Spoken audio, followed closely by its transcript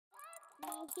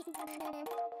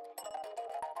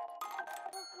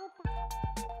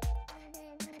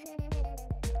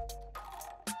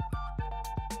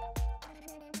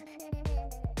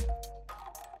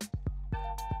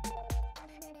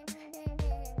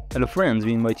Hello friends,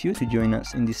 we invite you to join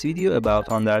us in this video about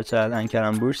Hande ercel and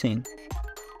kerem bursin.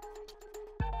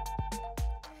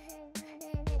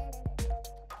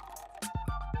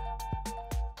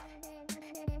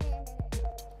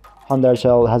 Hande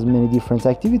ercel has many different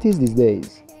activities these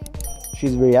days. She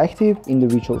is very active in the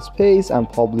virtual space and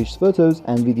publishes photos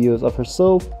and videos of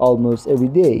herself almost every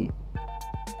day,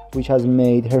 which has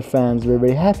made her fans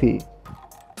very happy.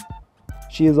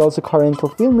 She is also currently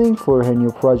filming for her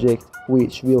new project,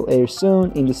 which will air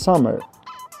soon in the summer.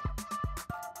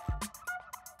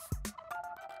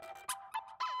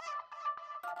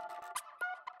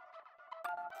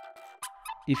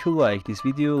 If you like this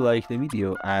video, like the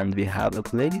video, and we have a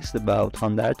playlist about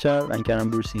Hande ercel and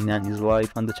kerem bursin and his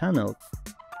life on the channel.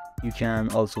 You can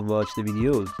also watch the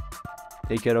videos.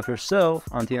 Take care of yourself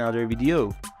until another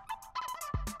video.